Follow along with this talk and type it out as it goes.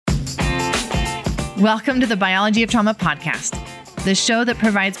Welcome to the Biology of Trauma podcast, the show that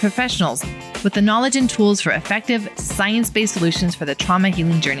provides professionals with the knowledge and tools for effective, science-based solutions for the trauma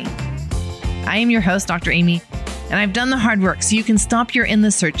healing journey. I am your host, Dr. Amy, and I've done the hard work so you can stop your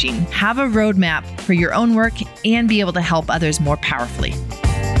endless searching, have a roadmap for your own work, and be able to help others more powerfully.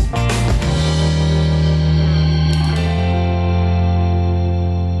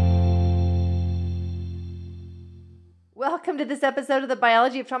 Welcome to this episode of the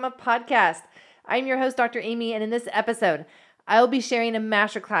Biology of Trauma podcast. I'm your host, Dr. Amy, and in this episode, I will be sharing a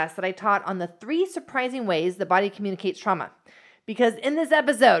masterclass that I taught on the 3 surprising ways the body communicates trauma. Because in this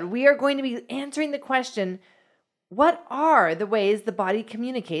episode, we are going to be answering the question, what are the ways the body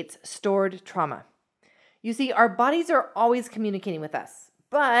communicates stored trauma? You see, our bodies are always communicating with us,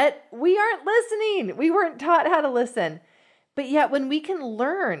 but we aren't listening. We weren't taught how to listen. But yet, when we can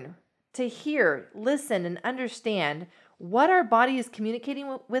learn to hear, listen, and understand what our body is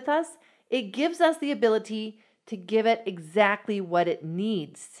communicating with us, it gives us the ability to give it exactly what it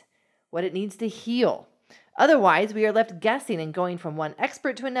needs to heal. Otherwise, we are left guessing and going from one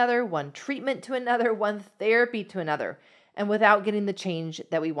expert to another, one treatment to another, one therapy to another, and without getting the change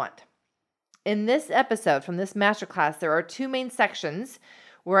that we want. In this episode from this masterclass, there are 2 main sections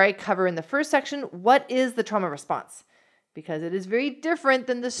where I cover in the first section, what is the trauma response? Because it is very different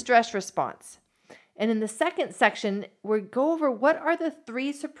than the stress response. And in the second section, we go over what are the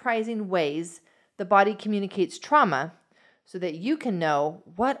 3 surprising ways the body communicates trauma so that you can know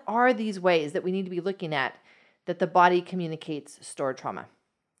what are these ways that we need to be looking at that the body communicates stored trauma.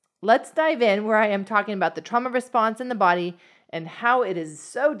 Let's dive in where I am talking about the trauma response in the body and how it is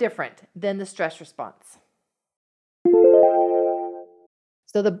so different than the stress response.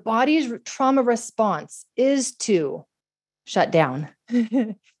 So the body's trauma response is to shut down,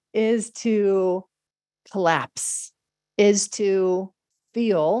 is to collapse, is to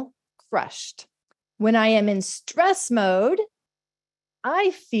feel crushed. When I am in stress mode,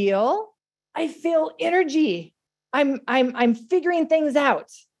 I feel energy. I'm figuring things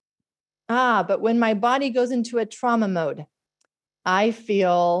out. But when my body goes into a trauma mode, I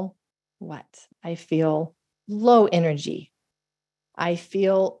feel what? I feel low energy. I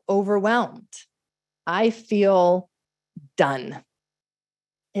feel overwhelmed. I feel done.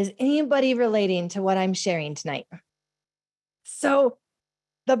 Is anybody relating to what I'm sharing tonight? So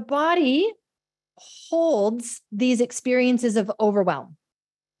the body holds these experiences of overwhelm.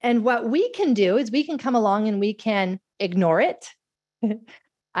 And what we can do is we can come along and we can ignore it.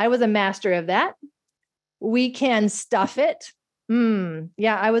 I was a master of that. We can stuff it.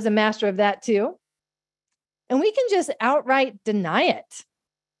 Yeah, I was a master of that too. And we can just outright deny it.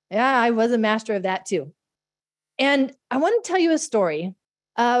 Yeah, I was a master of that too. And I want to tell you a story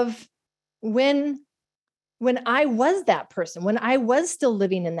of when I was that person, when I was still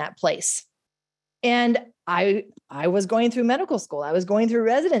living in that place. And I was going through medical school. I was going through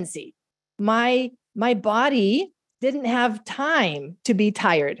residency. My body didn't have time to be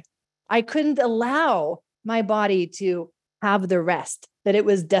tired. I couldn't allow my body to have the rest that it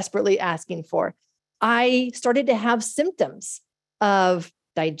was desperately asking for. I started to have symptoms of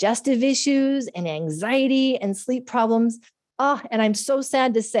digestive issues and anxiety and sleep problems. And I'm so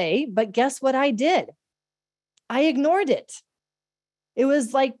sad to say, but guess what I did? I ignored it. It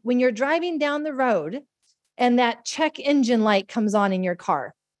was like when you're driving down the road and that check engine light comes on in your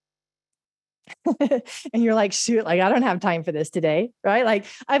car. And you're like, shoot, like I don't have time for this today, right? Like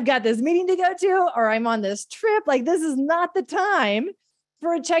I've got this meeting to go to, or I'm on this trip. Like this is not the time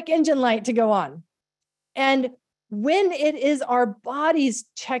for a check engine light to go on. And when it is our body's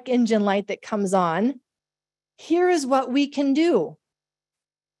check engine light that comes on, here is what we can do.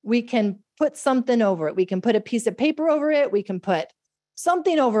 We can put something over it. We can put a piece of paper over it. We can put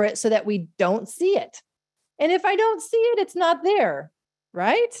something over it so that we don't see it. And if I don't see it, it's not there,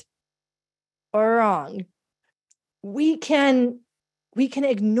 right? Or wrong. We can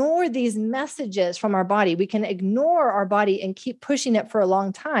ignore these messages from our body. We can ignore our body and keep pushing it for a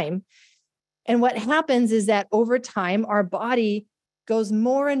long time. And what happens is that over time, our body goes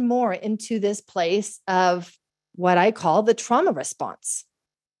more and more into this place of what I call the trauma response.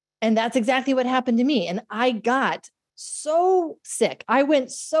 And that's exactly what happened to me. And I got so sick. I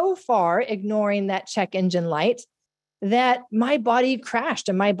went so far ignoring that check engine light that my body crashed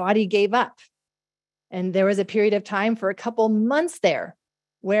and my body gave up. And there was a period of time for a couple months there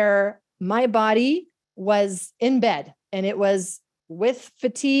where my body was in bed and it was with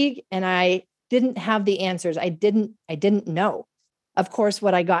fatigue and I didn't have the answers. I didn't know. Of course,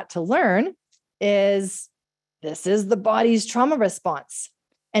 what I got to learn is this is the body's trauma response.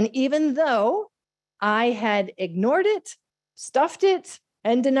 And even though I had ignored it, stuffed it,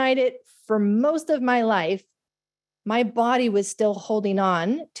 and denied it for most of my life, my body was still holding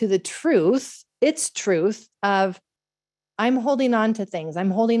on to the truth, its truth of I'm holding on to things. I'm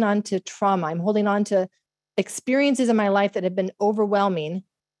holding on to trauma. I'm holding on to experiences in my life that have been overwhelming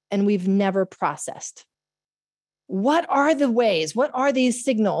and we've never processed. What are the ways? What are these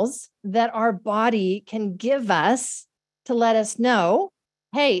signals that our body can give us to let us know,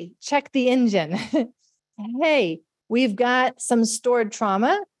 hey, check the engine. Hey, we've got some stored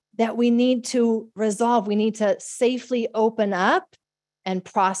trauma that we need to resolve. We need to safely open up and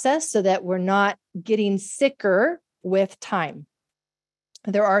process so that we're not getting sicker with time.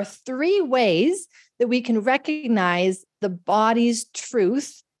 There are 3 ways that we can recognize the body's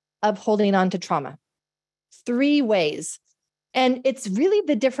truth of holding on to trauma. 3 ways. And it's really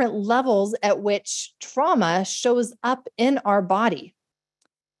the different levels at which trauma shows up in our body.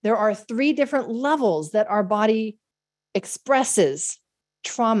 There are 3 different levels that our body expresses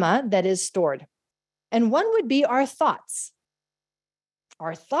trauma that is stored. And one would be our thoughts.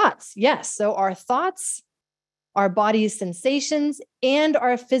 Our thoughts, yes. So our thoughts, our body's sensations, and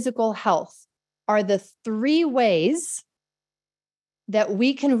our physical health are the 3 ways that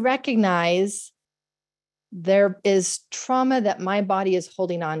we can recognize there is trauma that my body is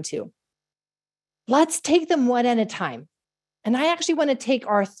holding on to. Let's take them one at a time. And I actually want to take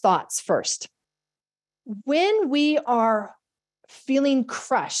our thoughts first. When we are feeling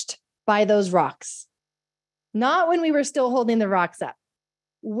crushed by those rocks, not when we were still holding the rocks up,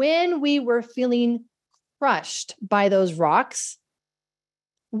 when we were feeling crushed by those rocks,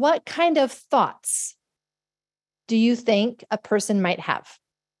 what kind of thoughts do you think a person might have?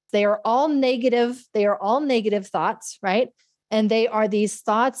 They are all negative. They are all negative thoughts, right? And they are these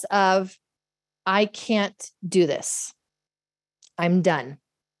thoughts of, I can't do this. I'm done,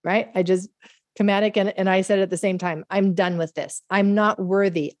 right? Traumatic, and I said it at the same time, I'm done with this. I'm not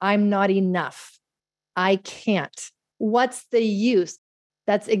worthy. I'm not enough. I can't. What's the use?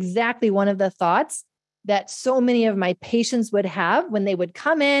 That's exactly one of the thoughts that so many of my patients would have when they would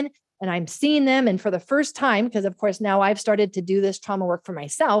come in and I'm seeing them. And for the first time, because of course, now I've started to do this trauma work for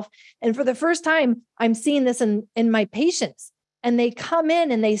myself. And for the first time, I'm seeing this in my patients. And they come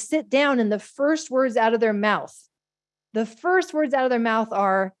in and they sit down and the first words out of their mouth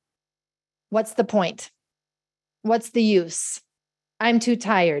are, what's the point? What's the use? I'm too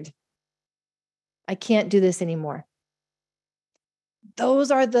tired. I can't do this anymore.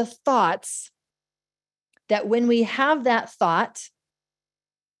 Those are the thoughts that when we have that thought,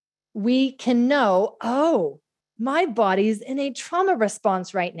 we can know, oh, my body's in a trauma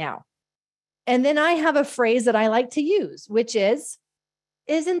response right now. And then I have a phrase that I like to use, which is,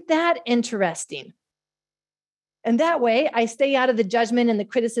 isn't that interesting? And that way I stay out of the judgment and the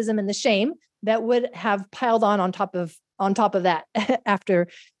criticism and the shame that would have piled on top of that after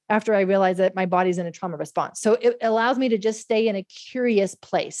I realize that my body's in a trauma response. So it allows me to just stay in a curious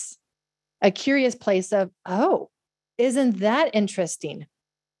place of, oh, isn't that interesting?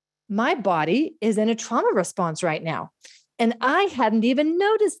 My body is in a trauma response right now. And I hadn't even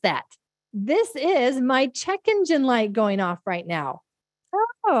noticed that. This is my check engine light going off right now.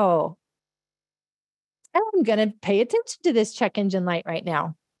 Oh, I'm going to pay attention to this check engine light right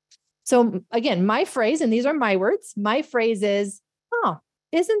now. So again, my phrase, and these are my words, my phrase is, oh,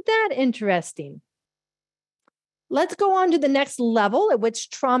 isn't that interesting? Let's go on to the next level at which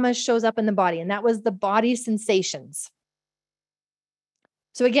trauma shows up in the body. And that was the body sensations.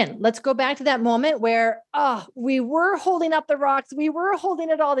 So again, let's go back to that moment where, we were holding up the rocks. We were holding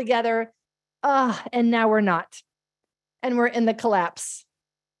it all together. And now we're not. And we're in the collapse.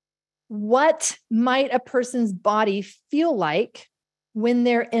 What might a person's body feel like when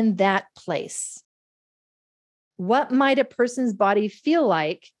they're in that place? What might a person's body feel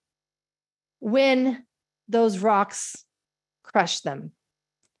like when those rocks crush them?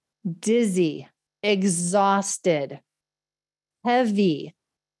 Dizzy, exhausted, heavy,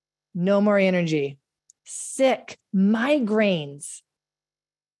 no more energy, sick, migraines.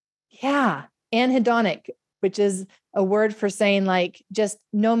 Yeah, anhedonic, which is a word for saying like just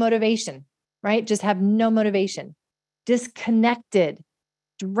no motivation, right? Just have no motivation, disconnected,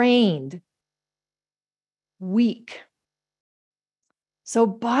 drained, weak. So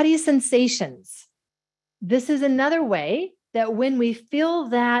body sensations. This is another way that when we feel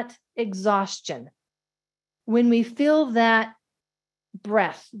that exhaustion, when we feel that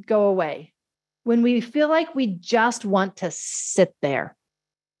breath go away, when we feel like we just want to sit there,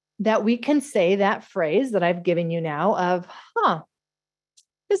 that we can say that phrase that I've given you now of,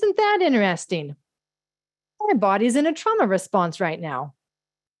 isn't that interesting? My body's in a trauma response right now.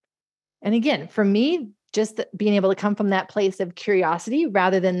 And again, for me, just being able to come from that place of curiosity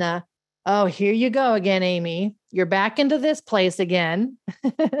rather than the, Oh, here you go again, Amy. You're back into this place again.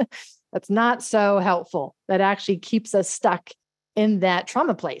 That's not so helpful. That actually keeps us stuck in that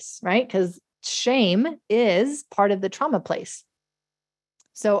trauma place, right? Because shame is part of the trauma place.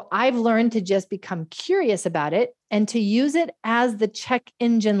 So I've learned to just become curious about it and to use it as the check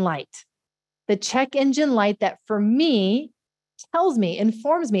engine light. The check engine light that for me tells me,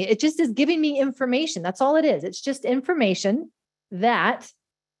 informs me. It just is giving me information. That's all it is. It's just information that,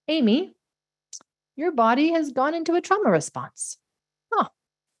 Amy, your body has gone into a trauma response. Oh,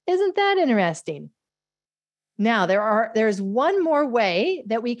 isn't that interesting? Now, there's one more way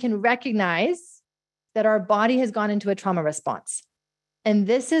that we can recognize that our body has gone into a trauma response. And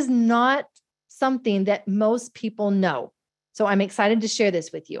this is not something that most people know. So I'm excited to share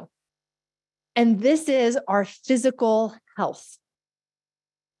this with you. And this is our physical health.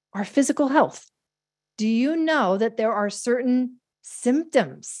 Our physical health. Do you know that there are certain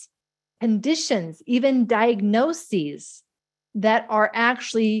symptoms, conditions, even diagnoses that are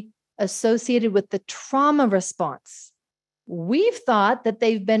actually associated with the trauma response? We've thought that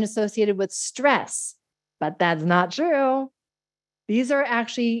they've been associated with stress, but that's not true. These are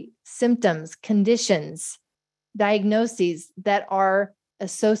actually symptoms, conditions, diagnoses that are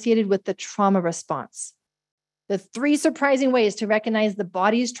associated with the trauma response. The 3 surprising ways to recognize the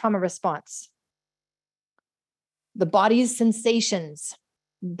body's trauma response. The body's sensations,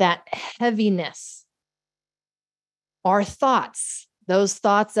 that heaviness, our thoughts, those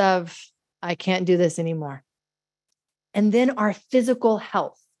thoughts of, I can't do this anymore. And then our physical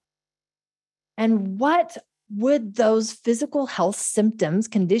health. And what would those physical health symptoms,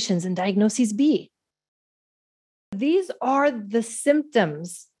 conditions, and diagnoses be? These are the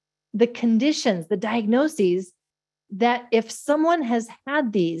symptoms, the conditions, the diagnoses that if someone has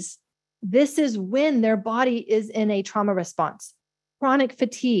had these, this is when their body is in a trauma response. Chronic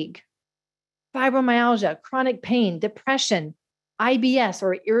fatigue, fibromyalgia, chronic pain, depression, IBS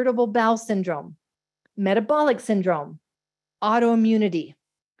or irritable bowel syndrome, metabolic syndrome, autoimmunity.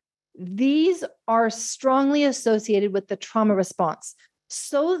 These are strongly associated with the trauma response,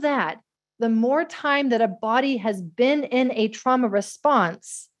 so that the more time that a body has been in a trauma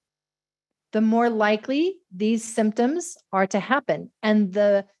response, the more likely these symptoms are to happen, and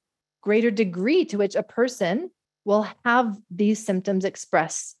the greater degree to which a person will have these symptoms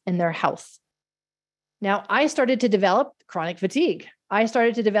expressed in their health. Now, I started to develop chronic fatigue. I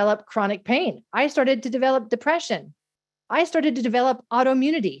started to develop chronic pain. I started to develop depression. I started to develop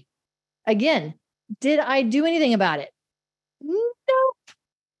autoimmunity. Again, did I do anything about it? Nope.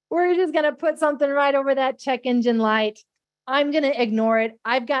 We're just going to put something right over that check engine light. I'm going to ignore it.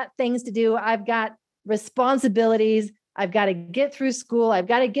 I've got things to do. I've got responsibilities. I've got to get through school. I've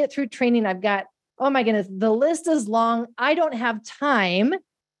got to get through training. I've got, oh my goodness, the list is long. I don't have time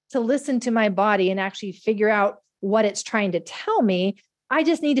to listen to my body and actually figure out what it's trying to tell me. I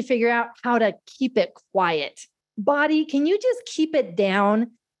just need to figure out how to keep it quiet. Body, can you just keep it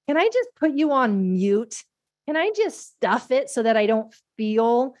down? Can I just put you on mute? Can I just stuff it so that I don't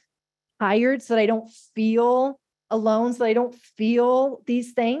feel tired, so that I don't feel alone, so that I don't feel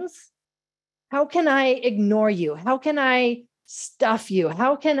these things? How can I ignore you? How can I stuff you?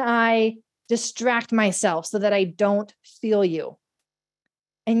 How can I distract myself so that I don't feel you?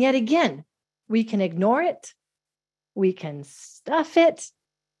 And yet again, we can ignore it. We can stuff it.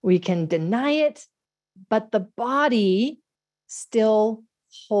 We can deny it, but the body still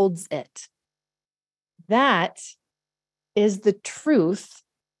holds it. That is the truth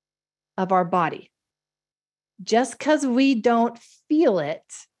of our body. Just because we don't feel it,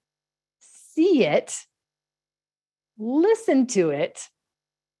 see it, listen to it,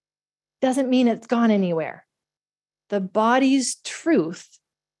 doesn't mean it's gone anywhere. The body's truth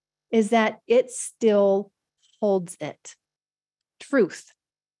is that it still holds it. Truth,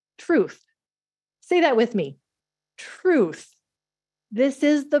 truth. Say that with me. Truth. This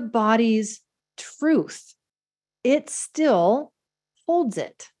is the body's truth. It still holds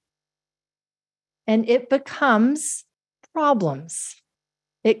it. And it becomes problems.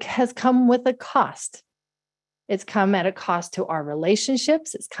 It has come with a cost. It's come at a cost to our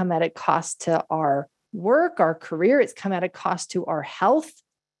relationships. It's come at a cost to our work, our career. It's come at a cost to our health.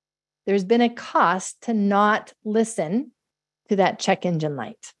 There's been a cost to not listen to that check engine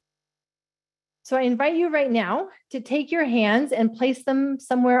light. So I invite you right now to take your hands and place them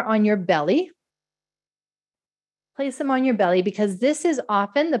somewhere on your belly. Place them on your belly, because this is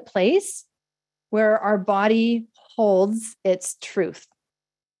often the place where our body holds its truth.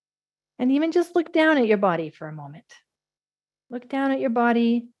 And even just look down at your body for a moment. Look down at your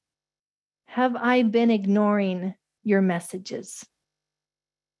body. Have I been ignoring your messages?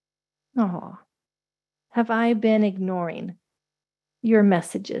 Oh, have I been ignoring your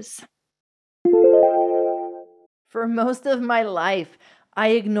messages? For most of my life, I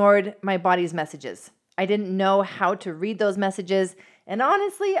ignored my body's messages. I didn't know how to read those messages, and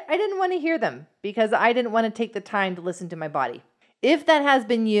honestly, I didn't want to hear them because I didn't want to take the time to listen to my body. If that has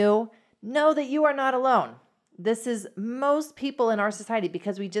been you, know that you are not alone. This is most people in our society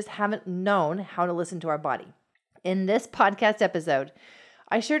because we just haven't known how to listen to our body. In this podcast episode,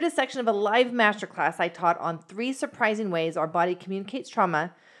 I shared a section of a live masterclass I taught on 3 surprising ways our body communicates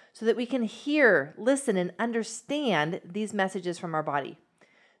trauma so that we can hear, listen, and understand these messages from our body.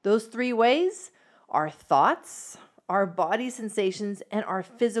 Those 3 ways are thoughts, our body sensations, and our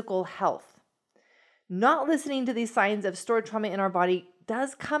physical health. Not listening to these signs of stored trauma in our body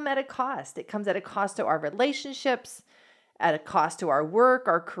does come at a cost. It comes at a cost to our relationships, at a cost to our work,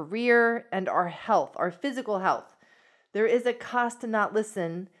 our career, and our health, our physical health. There is a cost to not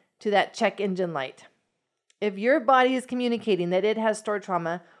listen to that check engine light. If your body is communicating that it has stored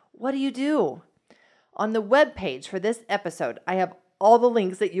trauma, what do? On the webpage for this episode, I have all the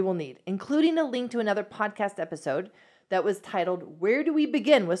links that you will need, including a link to another podcast episode that was titled, Where Do We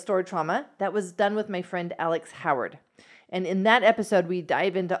Begin with Stored Trauma? That was done with my friend Alex Howard. And in that episode, we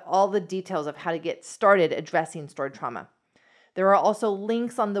dive into all the details of how to get started addressing stored trauma. There are also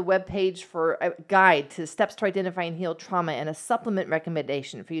links on the webpage for a guide to steps to identify and heal trauma and a supplement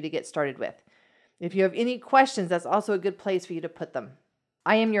recommendation for you to get started with. If you have any questions, that's also a good place for you to put them.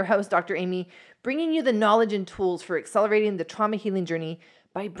 I am your host, Dr. Amy, bringing you the knowledge and tools for accelerating the trauma healing journey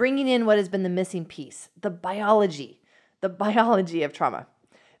by bringing in what has been the missing piece, the biology of trauma.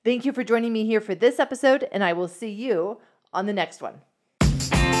 Thank you for joining me here for this episode, and I will see you on the next one.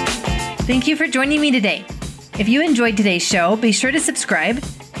 Thank you for joining me today. If you enjoyed today's show, be sure to subscribe.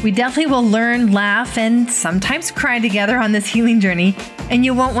 We definitely will learn, laugh, and sometimes cry together on this healing journey, and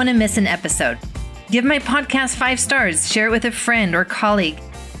you won't want to miss an episode. Give my podcast 5 stars, share it with a friend or colleague.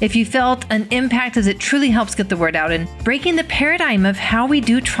 If you felt an impact, as it truly helps get the word out and breaking the paradigm of how we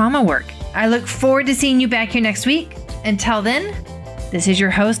do trauma work. I look forward to seeing you back here next week. Until then, this is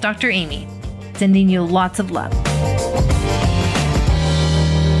your host, Dr. Amy, sending you lots of love.